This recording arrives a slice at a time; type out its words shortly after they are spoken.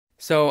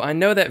So I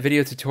know that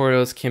video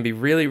tutorials can be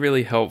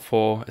really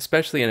helpful,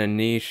 especially in a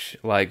niche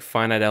like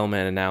finite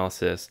element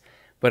analysis,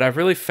 but I've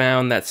really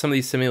found that some of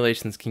these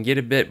simulations can get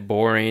a bit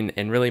boring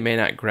and really may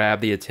not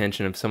grab the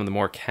attention of some of the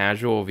more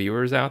casual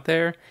viewers out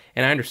there,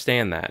 and I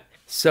understand that.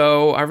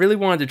 So I really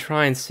wanted to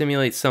try and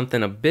simulate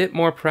something a bit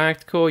more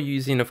practical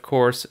using, of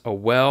course, a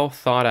well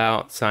thought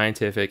out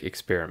scientific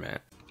experiment.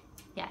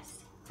 Yes.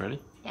 Ready?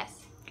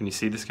 Yes. Can you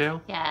see the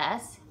scale?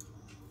 Yes.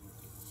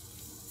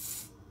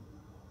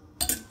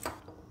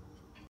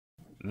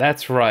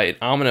 That's right,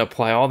 I'm going to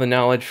apply all the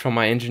knowledge from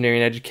my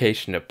engineering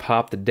education to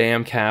pop the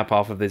damn cap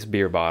off of this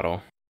beer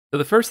bottle. So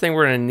the first thing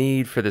we're going to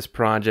need for this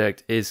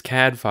project is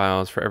CAD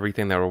files for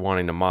everything that we're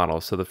wanting to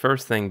model. So the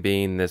first thing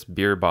being this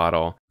beer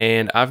bottle.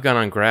 And I've gone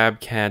on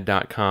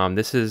grabcad.com.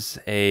 This is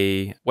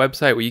a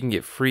website where you can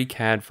get free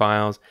CAD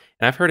files.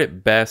 And I've heard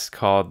it best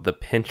called the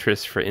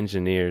Pinterest for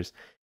engineers.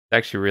 It's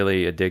actually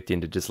really addicting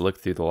to just look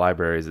through the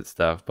libraries and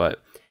stuff.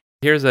 But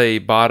here's a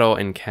bottle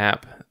and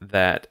cap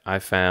that I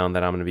found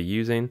that I'm going to be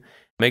using.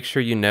 Make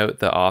sure you note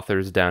the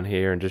authors down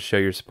here and just show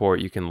your support.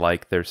 You can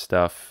like their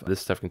stuff.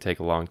 This stuff can take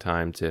a long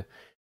time to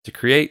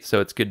create,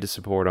 so it's good to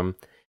support them.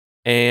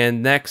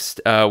 And next,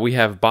 we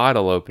have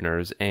bottle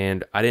openers,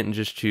 and I didn't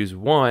just choose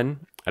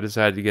one. I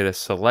decided to get a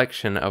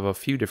selection of a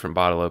few different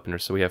bottle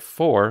openers. So we have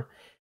 4,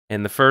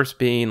 and the first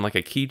being like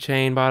a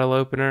keychain bottle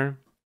opener.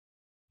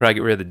 Probably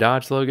get rid of the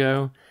Dodge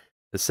logo.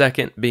 The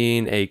second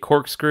being a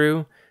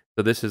corkscrew.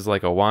 So this is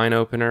like a wine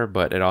opener,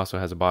 but it also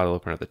has a bottle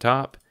opener at the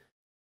top.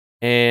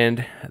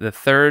 And the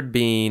third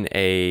being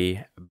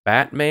a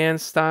Batman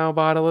style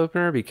bottle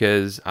opener,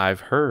 because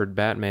I've heard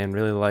Batman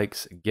really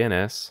likes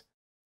Guinness.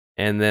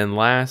 And then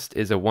last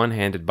is a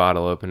one-handed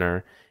bottle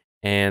opener.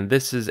 And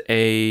this is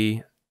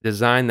a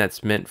design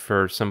that's meant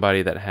for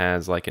somebody that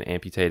has like an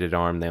amputated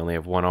arm. They only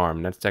have one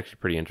arm. That's actually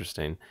pretty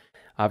interesting.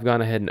 I've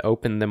gone ahead and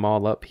opened them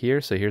all up here.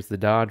 So here's the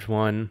Dodge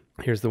one,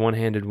 here's the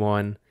one-handed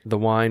one, the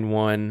wine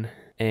one,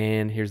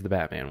 and here's the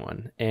Batman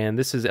one. And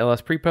this is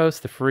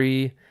LS-PrePost, the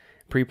free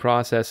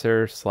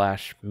preprocessor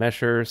slash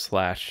mesher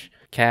slash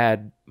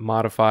CAD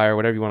modifier,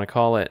 whatever you want to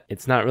call it.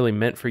 It's not really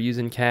meant for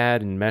using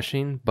CAD and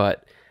meshing,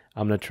 but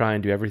I'm going to try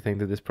and do everything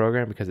through this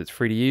program because it's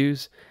free to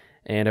use,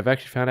 and I've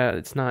actually found out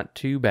it's not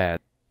too bad.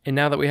 And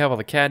now that we have all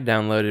the CAD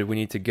downloaded, we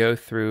need to go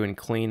through and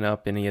clean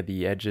up any of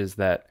the edges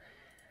that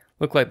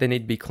look like they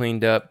need to be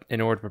cleaned up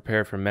in order to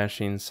prepare for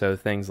meshing. So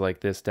things like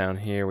this down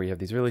here, we have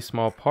these really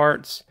small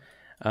parts.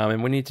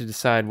 And we need to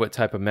decide what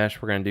type of mesh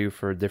we're going to do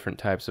for different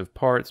types of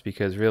parts,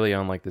 because really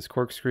on like this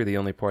corkscrew, the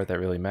only part that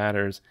really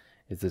matters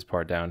is this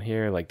part down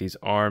here. Like these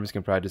arms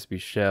can probably just be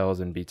shells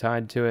and be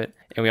tied to it.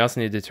 And we also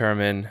need to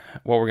determine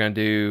what we're going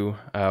to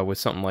do with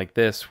something like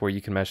this, where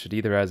you can mesh it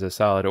either as a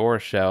solid or a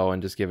shell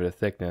and just give it a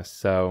thickness.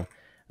 So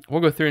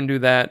we'll go through and do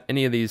that.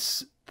 Any of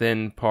these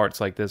thin parts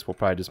like this, we'll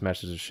probably just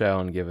mesh as a shell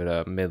and give it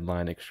a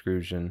midline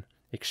extrusion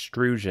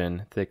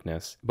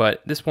thickness,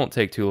 but this won't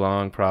take too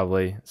long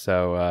probably,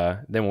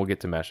 so then we'll get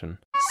to meshing.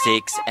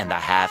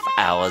 6.5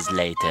 hours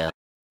later.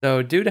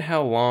 So due to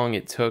how long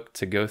it took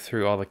to go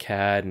through all the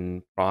CAD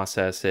and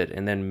process it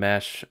and then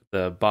mesh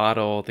the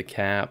bottle, the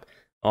cap,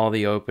 all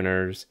the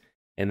openers,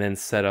 and then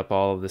set up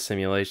all of the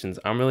simulations,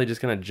 I'm really just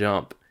going to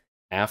jump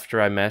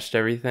after I meshed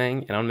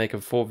everything, and I'll make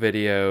a full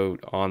video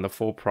on the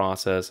full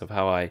process of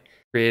how I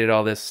created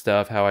all this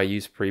stuff, how I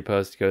used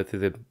PrePost to go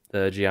through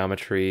the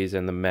geometries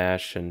and the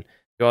mesh and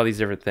do all these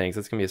different things.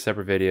 That's going to be a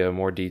separate video,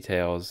 more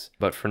details.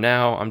 But for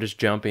now, I'm just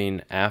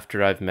jumping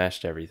after I've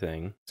meshed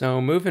everything.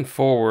 So moving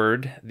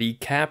forward, the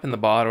cap and the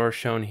bottle are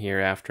shown here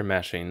after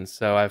meshing.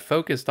 So I've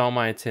focused all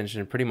my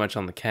attention pretty much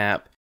on the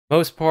cap.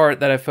 Most part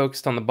that I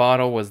focused on the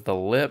bottle was the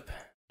lip.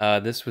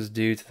 This was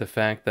due to the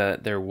fact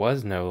that there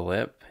was no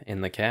lip in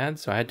the CAD,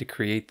 so I had to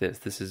create this.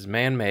 This is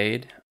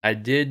man-made. I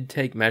did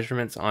take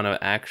measurements on an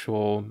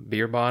actual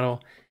beer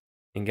bottle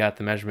and got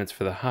the measurements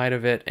for the height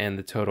of it and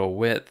the total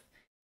width,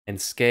 and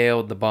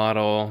scaled the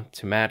bottle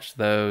to match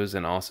those,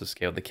 and also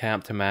scaled the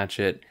cap to match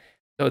it.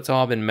 So it's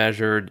all been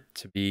measured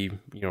to be,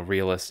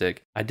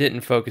 realistic. I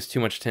didn't focus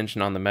too much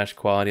attention on the mesh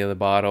quality of the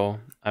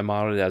bottle. I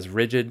modeled it as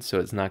rigid, so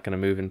it's not going to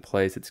move in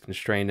place. It's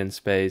constrained in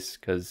space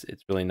because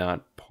it's really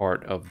not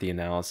part of the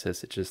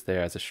analysis. It's just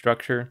there as a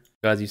structure.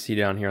 So as you see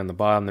down here on the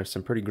bottom, there's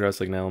some pretty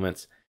gross looking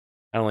elements.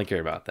 I don't really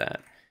care about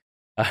that.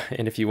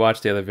 And if you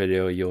watch the other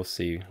video, you'll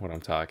see what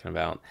I'm talking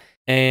about.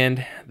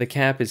 And the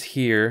cap is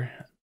here.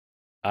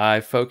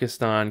 I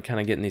focused on kind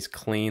of getting these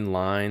clean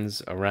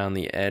lines around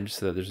the edge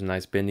so that there's a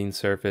nice bending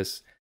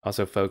surface.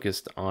 Also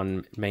focused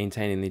on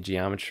maintaining the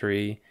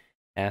geometry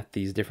at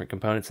these different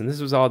components. And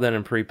this was all done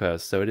in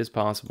PrePost, so it is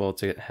possible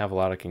to have a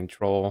lot of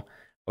control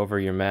over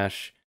your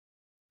mesh.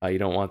 You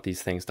don't want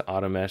these things to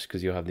auto mesh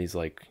because you'll have these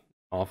like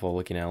awful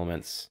looking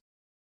elements.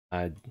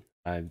 I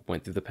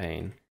went through the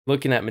pain.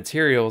 Looking at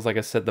materials, like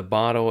I said, the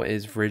bottle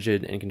is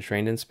rigid and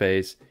constrained in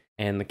space,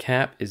 and the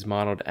cap is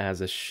modeled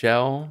as a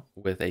shell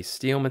with a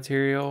steel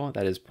material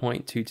that is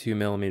 0.22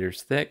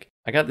 millimeters thick.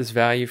 I got this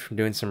value from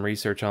doing some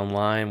research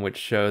online, which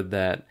showed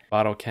that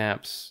bottle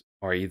caps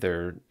are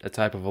either a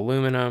type of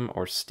aluminum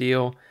or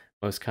steel.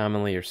 Most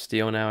commonly are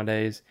steel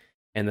nowadays.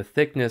 and the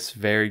thickness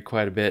varied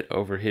quite a bit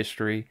over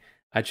history.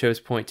 I chose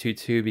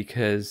 0.22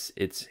 because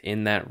it's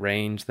in that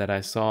range that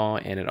I saw,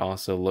 and it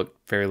also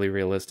looked fairly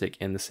realistic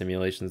in the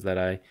simulations that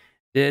I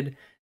did.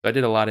 So I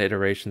did a lot of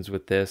iterations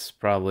with this,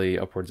 probably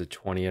upwards of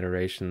 20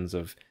 iterations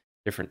of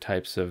different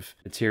types of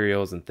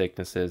materials and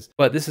thicknesses.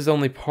 But this is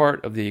only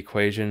part of the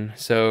equation,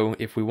 so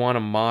if we want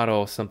to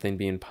model something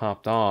being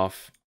popped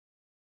off,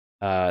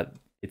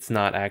 it's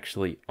not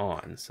actually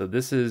on. So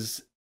this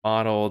is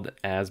modeled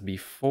as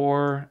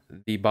before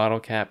the bottle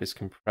cap is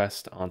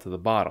compressed onto the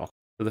bottle.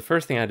 So the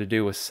first thing I had to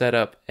do was set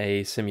up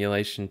a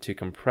simulation to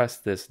compress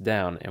this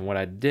down, and what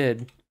I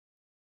did,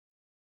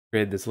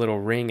 created this little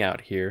ring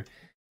out here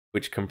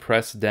which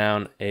compressed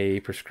down a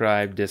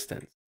prescribed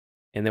distance.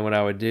 And then what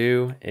I would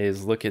do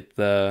is look at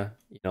the,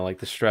 like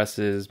the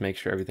stresses, make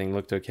sure everything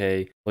looked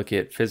okay, look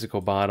at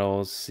physical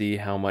bottles, see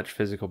how much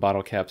physical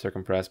bottle caps are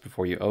compressed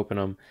before you open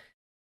them,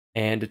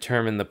 and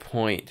determine the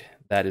point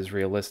that is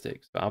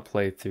realistic. So I'll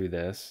play through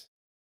this.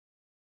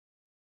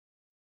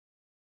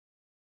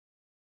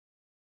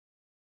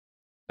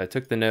 I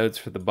took the nodes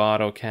for the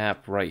bottle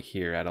cap right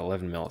here at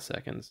 11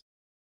 milliseconds.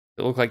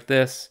 It looked like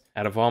this.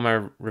 Out of all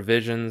my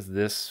revisions,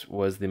 this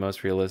was the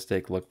most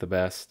realistic, looked the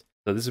best.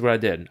 So this is what I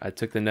did. I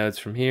took the nodes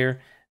from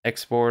here,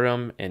 export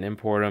them, and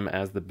import them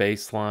as the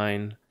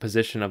baseline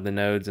position of the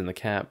nodes in the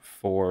cap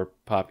for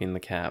popping the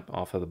cap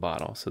off of the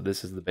bottle. So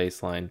this is the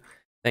baseline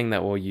thing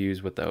that we'll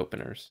use with the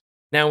openers.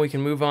 Now we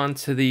can move on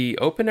to the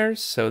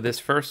openers. So this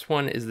first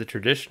one is the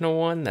traditional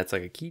one. That's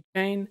like a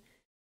keychain.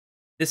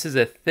 This is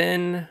a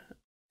thin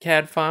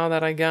CAD file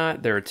that I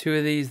got. There are two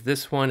of these,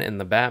 this one and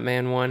the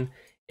Batman one.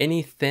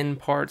 Any thin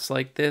parts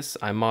like this,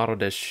 I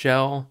modeled as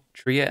shell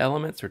tria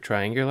elements or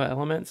triangular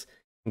elements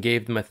and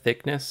gave them a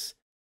thickness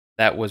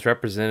that was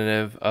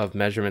representative of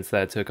measurements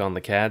that I took on the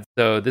CAD.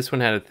 So this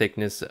one had a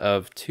thickness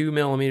of 2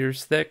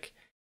 millimeters thick,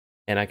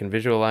 and I can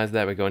visualize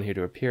that by going here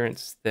to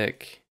appearance,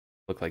 thick,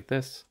 look like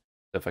this.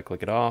 So if I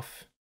click it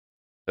off,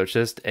 so it's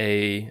just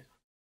a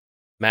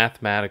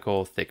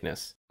mathematical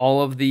thickness.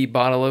 All of the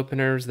bottle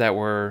openers that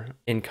were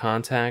in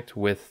contact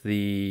with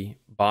the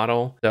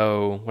bottle,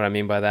 so what I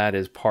mean by that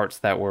is parts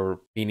that were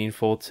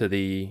meaningful to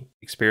the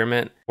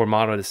experiment, were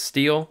modeled as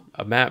steel,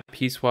 a map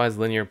piecewise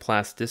linear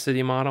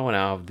plasticity model, and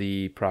I'll have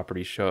the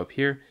properties show up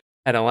here.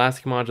 Had an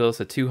elastic modulus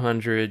of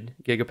 200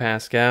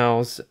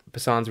 gigapascals,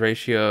 Poisson's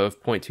ratio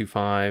of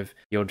 0.25,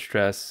 yield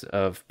stress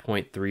of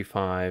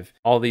 0.35.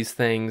 All these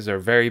things are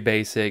very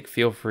basic.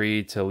 Feel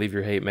free to leave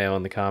your hate mail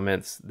in the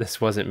comments. This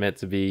wasn't meant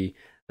to be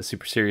a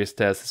super serious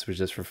test. This was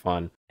just for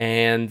fun.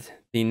 And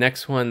the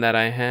next one that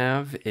I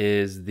have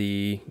is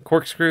the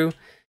corkscrew.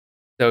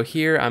 So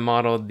here I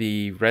modeled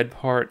the red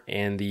part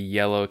and the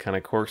yellow kind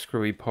of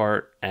corkscrewy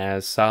part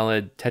as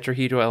solid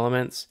tetrahedral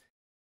elements.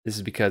 This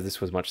is because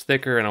this was much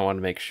thicker and I wanted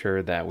to make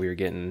sure that we were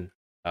getting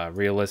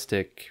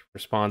realistic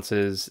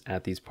responses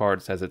at these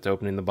parts as it's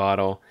opening the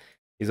bottle.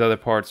 These other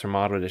parts are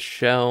modeled as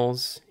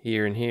shells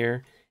here and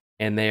here,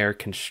 and they are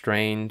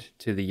constrained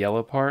to the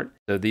yellow part.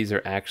 So these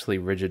are actually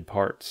rigid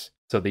parts.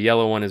 So the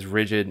yellow one is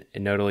rigid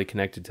and nodally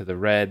connected to the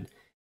red,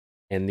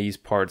 and these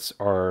parts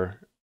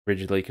are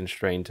rigidly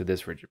constrained to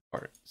this rigid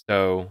part.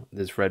 So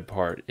this red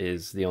part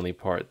is the only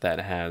part that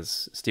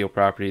has steel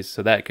properties.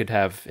 So that could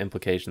have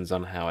implications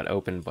on how it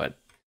opened, but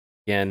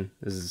again,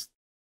 this is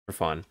for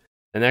fun.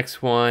 The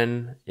next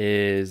one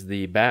is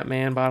the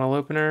Batman bottle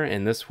opener,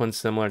 and this one's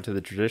similar to the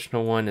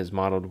traditional one, is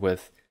modeled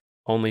with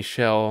only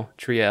shell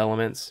tria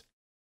elements.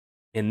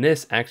 And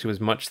this actually was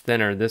much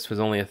thinner. This was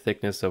only a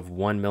thickness of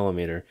 1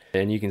 millimeter.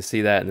 And you can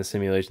see that in the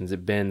simulations,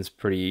 it bends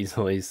pretty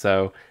easily.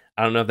 So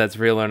I don't know if that's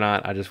real or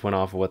not. I just went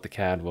off of what the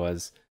CAD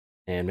was.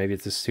 And maybe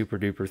it's a super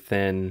duper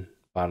thin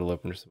bottle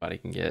opener somebody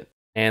can get.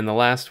 And the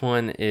last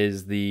one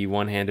is the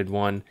one-handed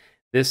one.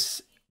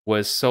 This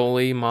was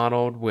solely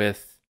modeled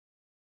with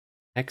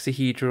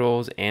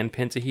hexahedrals and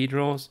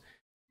pentahedrals.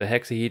 The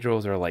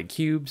hexahedrals are like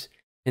cubes.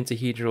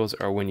 Pentahedrals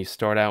are when you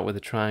start out with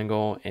a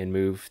triangle and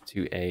move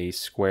to a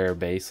square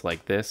base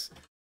like this.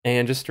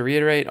 And just to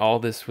reiterate, all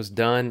this was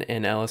done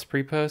in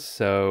LS-PrePost,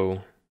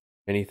 so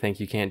if you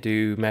think you can't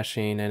do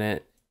meshing in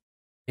it,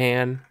 you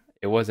can.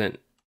 It wasn't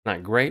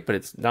not great, but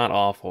it's not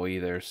awful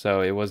either,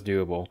 so it was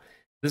doable.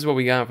 This is what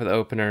we got for the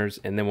openers,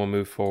 and then we'll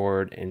move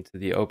forward into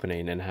the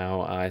opening and how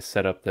I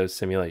set up those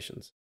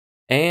simulations.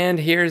 And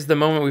here's the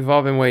moment we've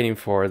all been waiting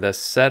for, the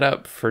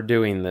setup for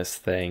doing this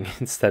thing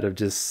instead of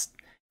just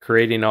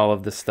creating all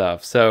of the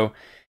stuff. So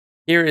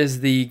here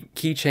is the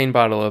keychain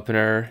bottle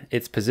opener.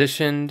 It's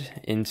positioned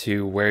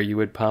into where you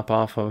would pop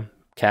off a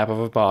cap of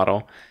a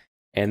bottle.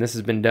 And this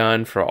has been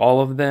done for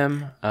all of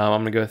them.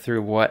 I'm going to go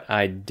through what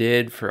I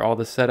did for all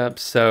the setups.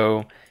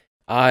 So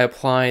I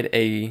applied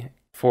a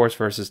force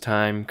versus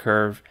time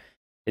curve.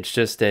 It's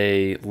just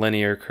a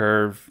linear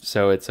curve.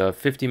 So it's a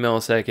 50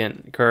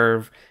 millisecond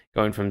curve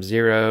going from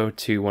 0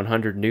 to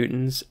 100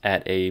 newtons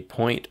at a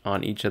point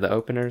on each of the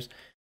openers.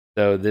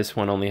 So this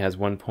one only has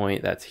one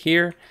point, that's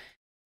here.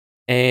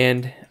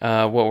 And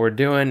what we're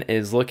doing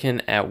is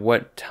looking at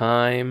what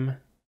time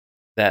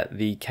that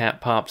the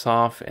cap pops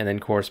off, and then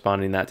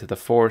corresponding that to the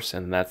force,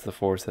 and that's the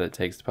force that it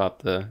takes to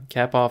pop the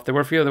cap off. There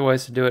were a few other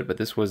ways to do it, but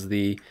this was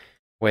the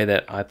way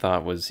that I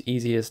thought was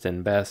easiest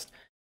and best.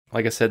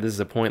 Like I said, this is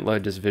a point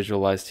load just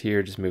visualized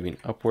here, just moving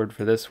upward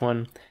for this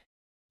one.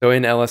 So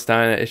in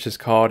LS-Dyna, it's just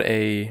called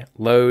a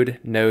load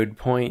node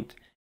point,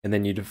 and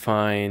then you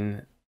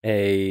define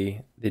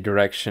the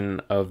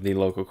direction of the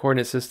local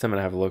coordinate system, and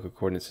I have a local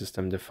coordinate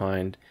system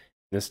defined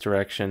in this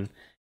direction.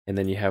 And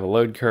then you have a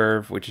load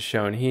curve, which is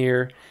shown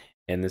here,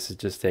 and this is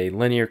just a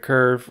linear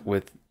curve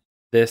with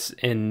this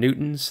in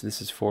newtons.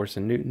 This is force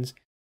in newtons,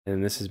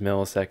 and this is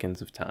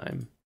milliseconds of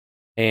time.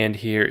 And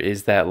here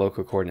is that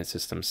local coordinate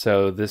system.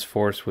 So this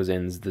force was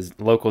in the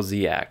local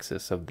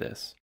z-axis of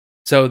this.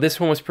 So this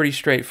one was pretty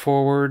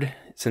straightforward,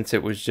 since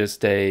it was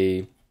just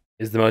is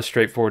the most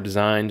straightforward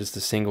design, just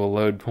a single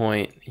load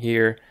point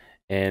here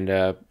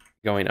and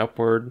going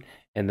upward.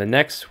 And the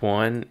next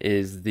one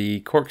is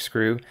the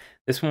corkscrew.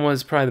 This one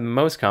was probably the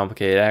most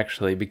complicated,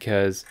 actually,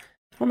 because,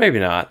 well, maybe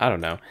not, I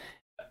don't know.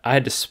 I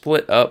had to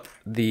split up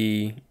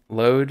the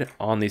load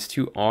on these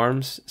two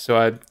arms, so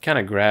I kind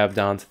of grabbed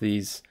onto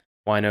these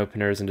wine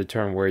openers and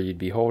determined where you'd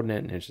be holding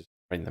it, and it's just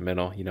right in the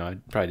middle. You know, I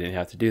probably didn't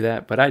have to do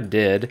that, but I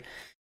did.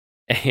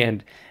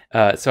 And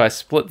so I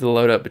split the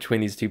load up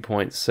between these 2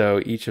 points,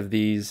 so each of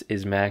these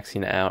is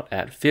maxing out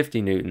at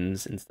 50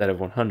 newtons instead of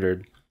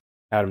 100.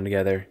 Add them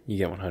together, you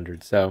get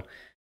 100. So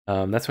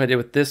that's what I did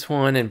with this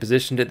one and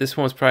positioned it. This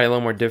one was probably a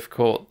little more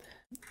difficult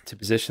to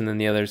position than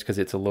the others because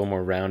it's a little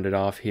more rounded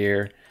off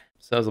here.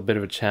 So that was a bit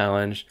of a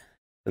challenge.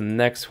 The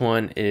next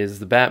one is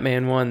the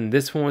Batman one.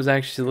 This one was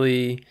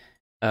actually,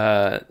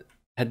 had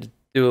to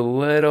do a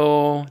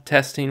little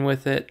testing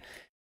with it.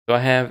 So I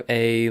have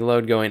a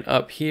load going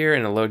up here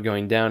and a load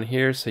going down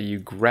here. So you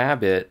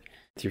grab it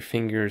with your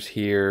fingers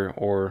here,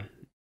 or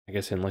I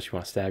guess unless you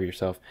want to stab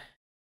yourself,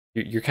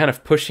 you're kind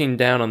of pushing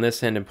down on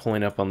this end and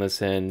pulling up on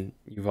this end.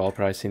 You've all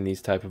probably seen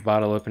these type of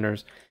bottle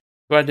openers.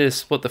 What I did is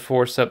split the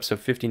force up, so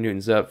 50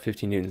 newtons up,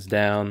 50 newtons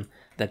down.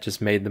 That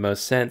just made the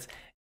most sense.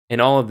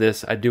 In all of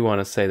this, I do want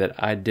to say that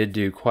I did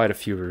do quite a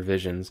few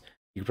revisions.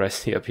 You can probably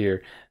see up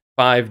here,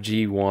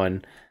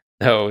 5G1.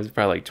 So it was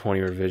probably like 20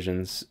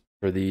 revisions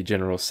for the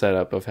general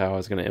setup of how I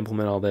was going to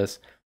implement all this.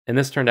 And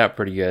this turned out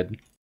pretty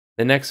good.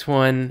 The next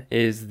one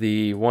is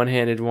the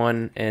one-handed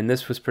one, and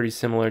this was pretty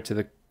similar to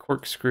the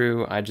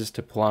corkscrew. I just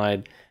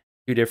applied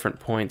 2 different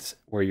points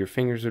where your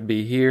fingers would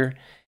be here,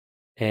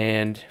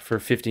 and for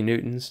 50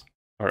 newtons,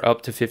 or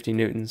up to 50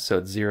 newtons, so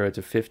it's 0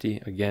 to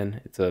 50.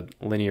 Again, it's a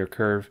linear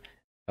curve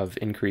of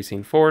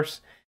increasing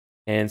force.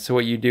 And so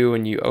what you do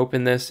when you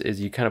open this is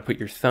you kind of put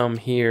your thumb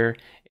here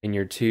and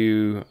your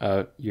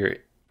your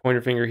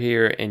pointer finger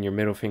here and your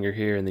middle finger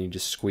here, and then you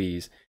just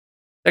squeeze.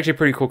 It's actually a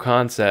pretty cool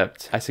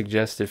concept. I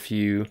suggest if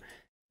you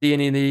see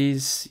any of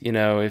these, you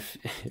know, if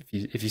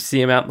you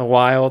see them out in the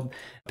wild,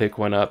 pick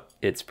one up.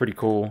 It's pretty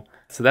cool.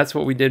 So that's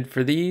what we did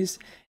for these.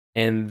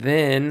 And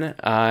then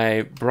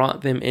I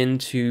brought them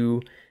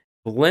into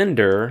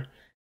Blender.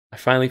 I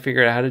finally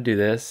figured out how to do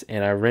this,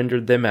 and I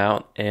rendered them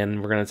out,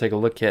 and we're going to take a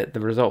look at the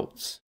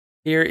results.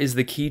 Here is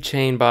the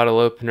keychain bottle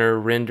opener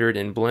rendered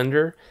in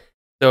Blender.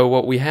 So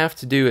what we have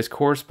to do is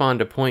correspond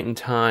to point in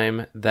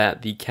time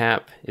that the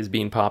cap is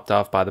being popped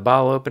off by the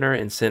bottle opener,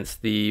 and since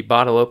the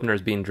bottle opener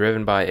is being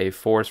driven by a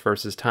force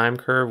versus time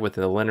curve with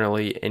a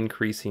linearly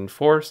increasing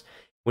force,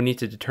 we need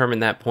to determine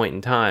that point in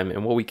time.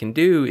 And what we can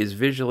do is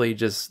visually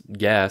just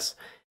guess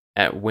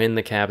at when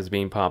the cap is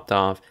being popped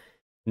off.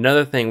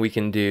 Another thing we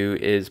can do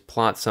is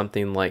plot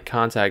something like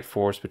contact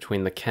force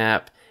between the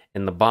cap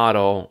and the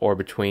bottle, or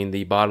between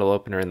the bottle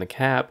opener and the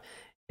cap,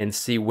 and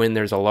see when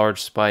there's a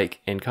large spike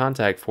in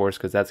contact force,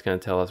 because that's going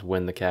to tell us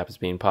when the cap is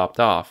being popped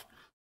off.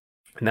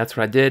 And that's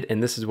what I did,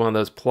 and this is one of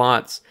those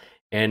plots.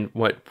 And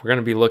what we're going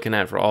to be looking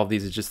at for all of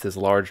these is just this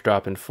large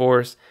drop in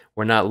force.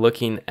 We're not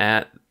looking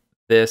at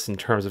this in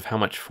terms of how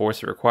much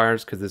force it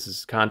requires, because this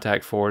is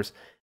contact force.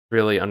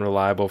 Really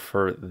unreliable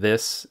for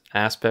this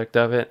aspect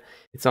of it.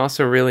 It's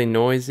also really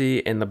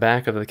noisy, and the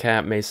back of the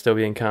cap may still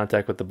be in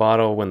contact with the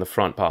bottle when the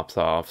front pops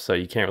off, so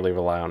you can't really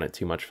rely on it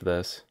too much for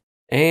this.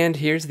 And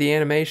here's the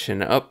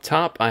animation. Up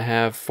top I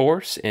have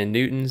force in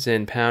newtons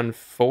and pound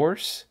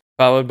force,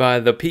 followed by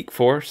the peak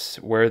force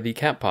where the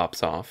cap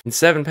pops off. And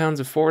 7 pounds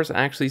of force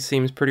actually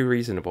seems pretty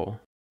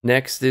reasonable.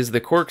 Next is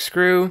the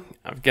corkscrew.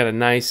 I've got a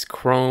nice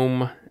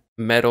chrome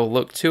metal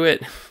look to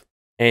it.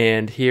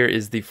 And here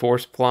is the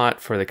force plot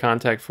for the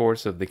contact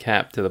force of the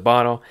cap to the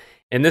bottle.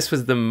 And this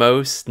was the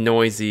most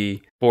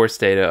noisy force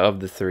data of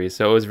the 3,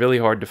 so it was really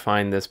hard to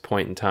find this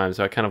point in time.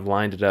 So I kind of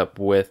lined it up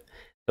with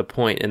the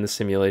point in the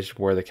simulation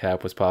where the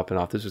cap was popping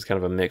off. This was kind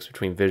of a mix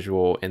between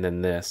visual and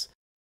then this.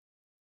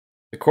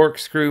 The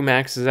corkscrew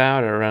maxes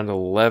out at around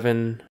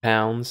 11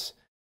 pounds.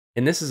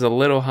 And this is a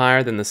little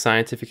higher than the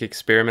scientific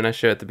experiment I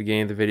showed at the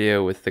beginning of the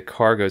video with the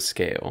cargo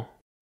scale.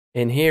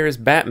 And here is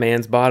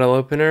Batman's bottle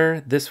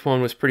opener. This one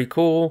was pretty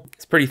cool.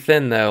 It's pretty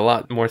thin though, a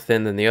lot more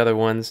thin than the other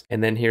ones.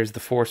 And then here's the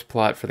force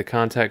plot for the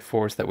contact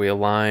force that we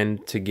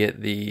aligned to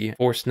get the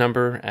force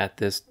number at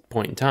this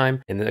point in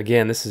time. And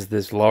again, this is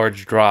this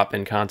large drop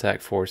in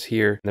contact force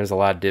here. And there's a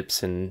lot of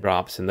dips and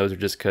drops, and those are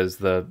just because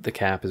the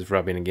cap is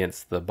rubbing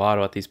against the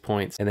bottle at these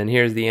points. And then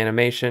here's the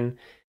animation.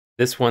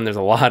 This one, there's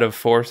a lot of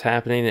force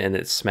happening, and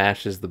it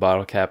smashes the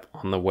bottle cap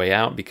on the way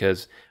out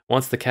because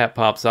once the cap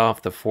pops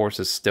off, the force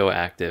is still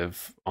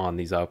active on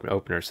these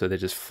openers, so they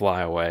just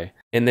fly away.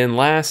 And then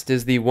last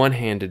is the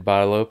one-handed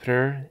bottle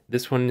opener.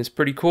 This one is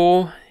pretty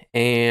cool,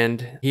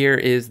 and here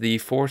is the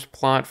force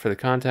plot for the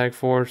contact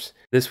force.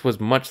 This was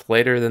much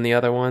later than the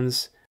other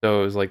ones,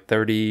 so it was like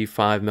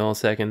 35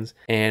 milliseconds,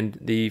 and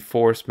the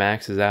force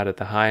maxes out at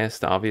the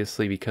highest,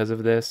 obviously because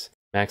of this.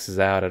 Maxes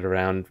out at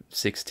around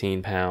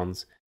 16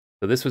 pounds.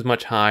 So this was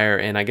much higher,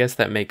 and I guess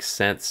that makes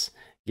sense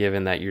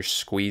given that you're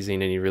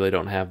squeezing and you really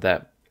don't have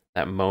that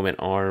moment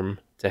arm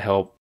to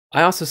help.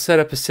 I also set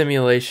up a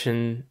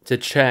simulation to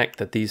check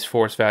that these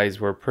force values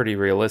were pretty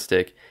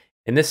realistic.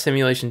 And this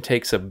simulation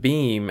takes a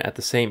beam at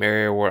the same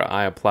area where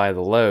I apply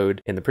the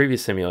load in the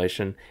previous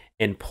simulation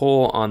and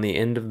pull on the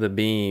end of the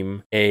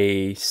beam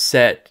a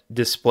set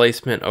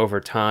displacement over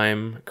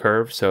time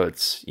curve. So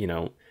it's,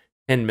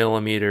 10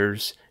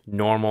 millimeters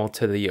normal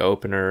to the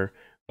opener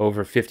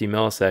over 50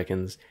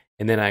 milliseconds.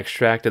 And then I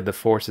extracted the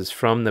forces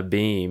from the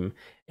beam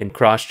and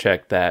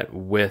cross-checked that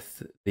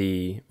with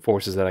the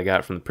forces that I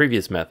got from the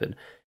previous method.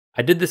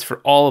 I did this for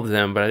all of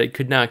them, but I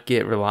could not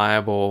get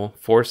reliable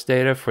force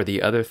data for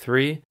the other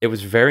three. It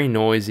was very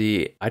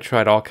noisy. I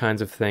tried all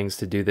kinds of things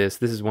to do this.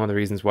 This is one of the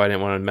reasons why I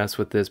didn't want to mess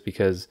with this,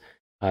 because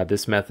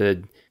this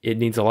method, it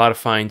needs a lot of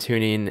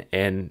fine-tuning,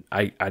 and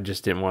I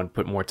just didn't want to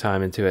put more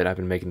time into it. I've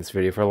been making this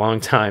video for a long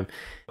time.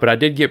 But I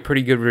did get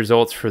pretty good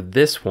results for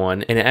this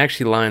one, and it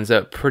actually lines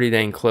up pretty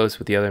dang close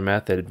with the other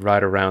method,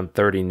 right around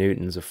 30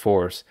 newtons of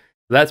force.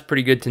 So that's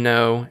pretty good to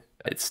know.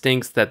 It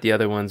stinks that the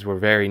other ones were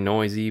very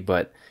noisy,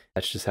 but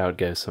that's just how it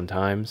goes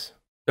sometimes.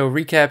 So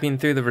recapping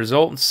through the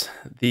results,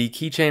 the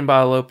keychain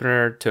bottle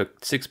opener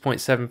took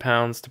 6.7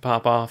 pounds to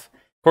pop off,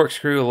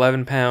 corkscrew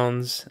 11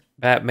 pounds,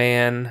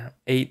 Batman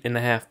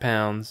 8.5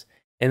 pounds,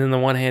 and then the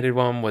one-handed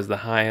one was the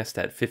highest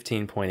at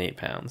 15.8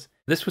 pounds.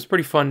 This was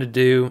pretty fun to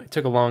do. It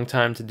took a long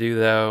time to do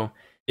though.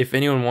 If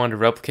anyone wanted to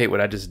replicate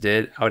what I just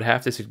did, I would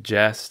have to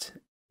suggest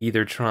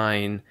either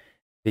trying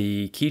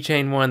the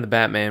keychain one, the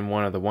Batman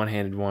one, or the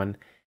one-handed one.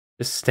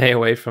 Just stay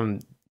away from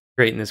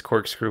creating this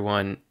corkscrew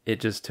one. It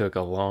just took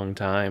a long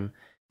time.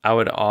 I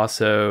would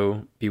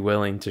also be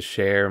willing to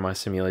share my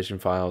simulation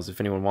files if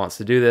anyone wants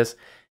to do this,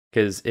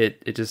 because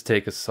it just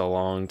takes us a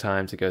long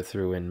time to go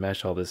through and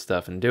mesh all this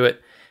stuff and do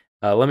it.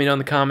 Let me know in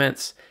the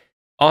comments.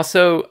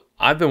 Also,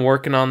 I've been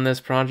working on this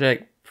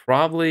project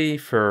probably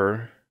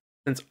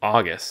since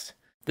August.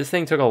 This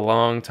thing took a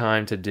long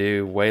time to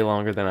do, way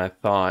longer than I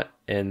thought,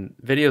 and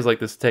videos like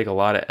this take a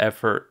lot of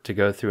effort to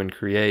go through and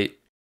create.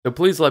 So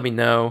please let me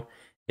know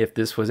if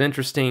this was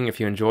interesting, if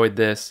you enjoyed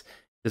this,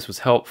 if this was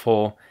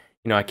helpful.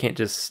 I can't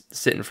just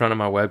sit in front of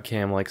my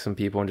webcam like some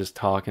people and just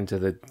talk into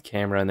the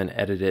camera and then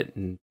edit it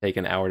and take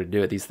an hour to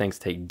do it. These things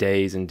take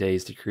days and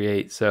days to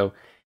create. So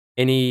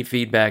any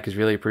feedback is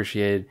really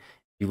appreciated.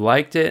 If you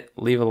liked it,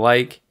 leave a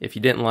like. If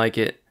you didn't like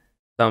it,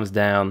 thumbs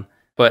down.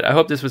 But I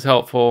hope this was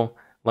helpful.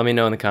 Let me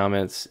know in the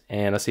comments,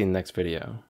 and I'll see you in the next video.